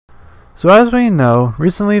So as we know,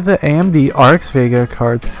 recently the AMD RX Vega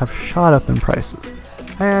cards have shot up in prices.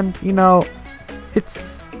 And you know,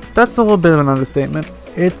 that's a little bit of an understatement.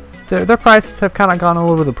 Their prices have kind of gone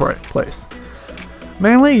all over the place.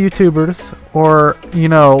 Mainly YouTubers, or you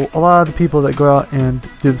know, a lot of the people that go out and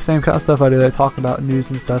do the same kind of stuff I do. They talk about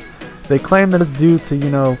news and stuff. They claim that it's due to, you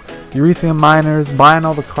know, eurethium miners buying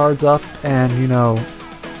all the cards up and, you know,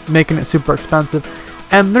 making it super expensive.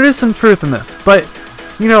 And there is some truth in this, but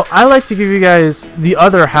you know, I like to give you guys the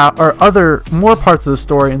other more parts of the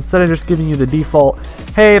story instead of just giving you the default,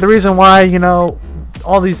 hey, the reason why, you know,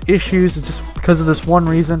 all these issues is just because of this one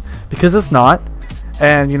reason, because it's not.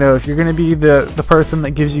 And you know, if you're gonna be the person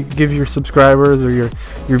that give your subscribers or your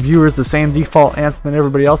viewers the same default answer that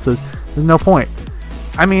everybody else does, there's no point.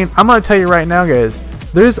 I mean, I'm gonna tell you right now, guys,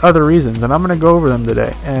 there's other reasons, and I'm gonna go over them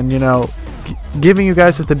today. And you know, giving you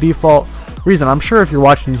guys just the default reason, I'm sure if you're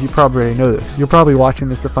watching this, you probably already know this. You're probably watching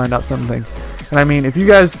this to find out something. And I mean, if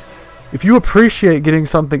you appreciate getting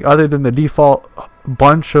something other than the default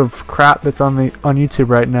bunch of crap that's on YouTube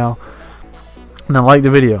right now, then like the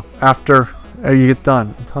video after you get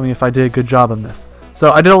done and tell me if I did a good job on this.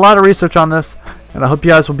 So I did a lot of research on this, and I hope you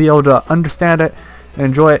guys will be able to understand it and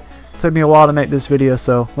enjoy it. It took me a while to make this video,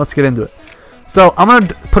 so let's get into it. So I'm going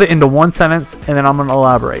to put it into one sentence, and then I'm going to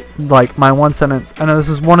elaborate. Like my one sentence, I know this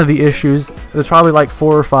is one of the issues. There's probably like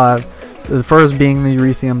 4 or 5. The first being the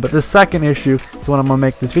eurethium, but the second issue is what I'm going to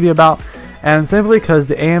make this video about. And simply because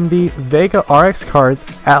the AMD Vega RX cards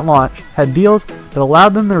at launch had deals that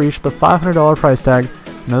allowed them to reach the $500 price tag.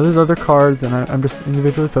 I know there's other cards, and I'm just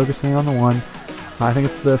individually focusing on the one. I think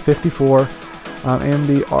it's the 54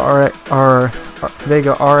 AMD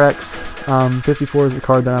Vega RX 54 is the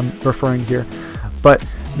card that I'm referring here. But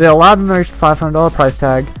they allowed them to reach the $500 price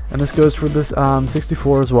tag, and this goes for this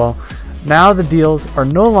 64 as well. Now the deals are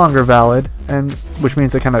no longer valid, and which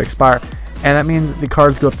means they kind of expire, and that means the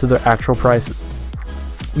cards go up to their actual prices.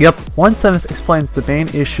 Yep, one sentence explains the main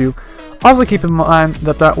issue. Also keep in mind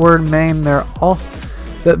that word main there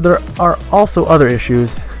are also other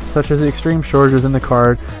issues, such as the extreme shortages in the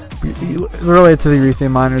card related to the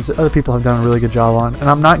eurethium miners that other people have done a really good job on, and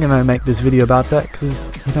I'm not going to make this video about that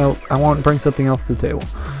because, you know, I want to bring something else to the table.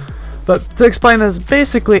 But to explain this,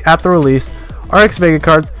 basically at the release, RX Vega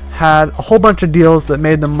cards had a whole bunch of deals that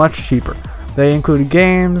made them much cheaper. They included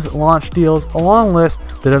games, launch deals, a long list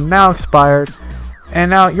that have now expired.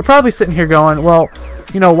 And now you're probably sitting here going, well,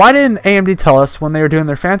 you know, why didn't AMD tell us when they were doing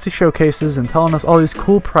their fancy showcases and telling us all these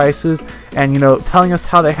cool prices and, you know, telling us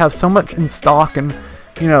how they have so much in stock and,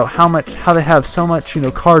 you know, how they have so much, you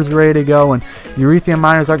know, cards ready to go and eurethium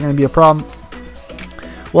miners aren't going to be a problem?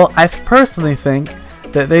 Well, I personally think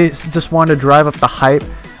that they just wanted to drive up the hype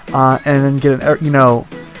and then get an, you know,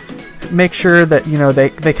 make sure that, you know, they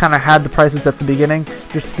kind of had the prices at the beginning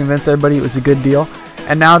just to convince everybody it was a good deal.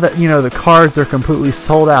 And now that, you know, the cards are completely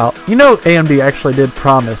sold out, you know, AMD actually did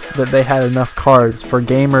promise that they had enough cards for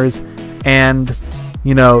gamers and,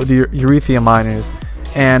 you know, the eurethium miners.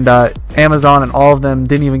 And Amazon and all of them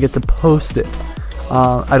didn't even get to post it,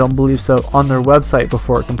 I don't believe so, on their website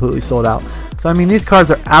before it completely sold out. So I mean, these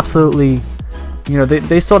cards are absolutely, you know,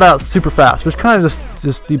 they sold out super fast, which kind of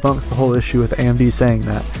just debunks the whole issue with AMD saying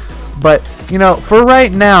that. But you know, for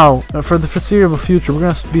right now, for the foreseeable future, we're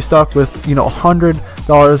going to be stuck with, you know, $100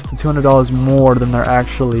 to $200 more than they're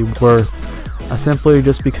actually worth, simply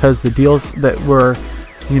just because the deals that were,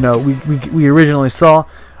 you know, we originally saw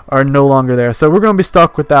are no longer there. So we're going to be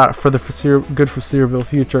stuck with that for the foreseeable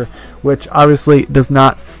future, which obviously does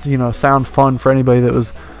not, you know, sound fun for anybody that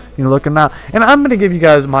was, you know, looking now. And I'm going to give you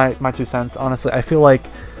guys my 2 cents. Honestly, I feel like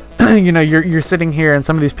you know, you're sitting here and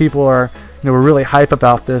some of these people are, you know, we're really hype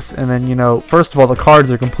about this, and then, you know, first of all, the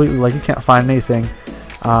cards are completely, like, you can't find anything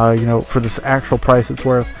you know, for this actual price it's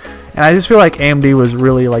worth. And I just feel like AMD was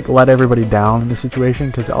really, like, let everybody down in this situation,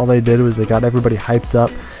 because all they did was they got everybody hyped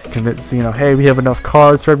up, convinced, you know, hey, we have enough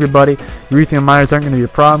cards for everybody, eurethium miners aren't going to be a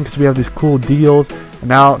problem because we have these cool deals. And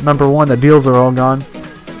now, number one, the deals are all gone,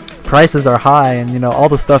 prices are high, and, you know, all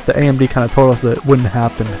the stuff that AMD kind of told us that wouldn't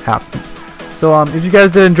happen happened. So if you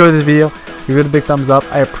guys did enjoy this video, give it a big thumbs up.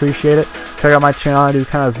 I appreciate it. Check out my channel. I do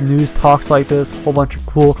kind of news talks like this, a whole bunch of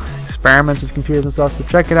cool experiments with computers and stuff, so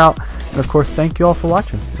check it out. And of course, thank you all for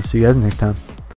watching. I'll see you guys next time.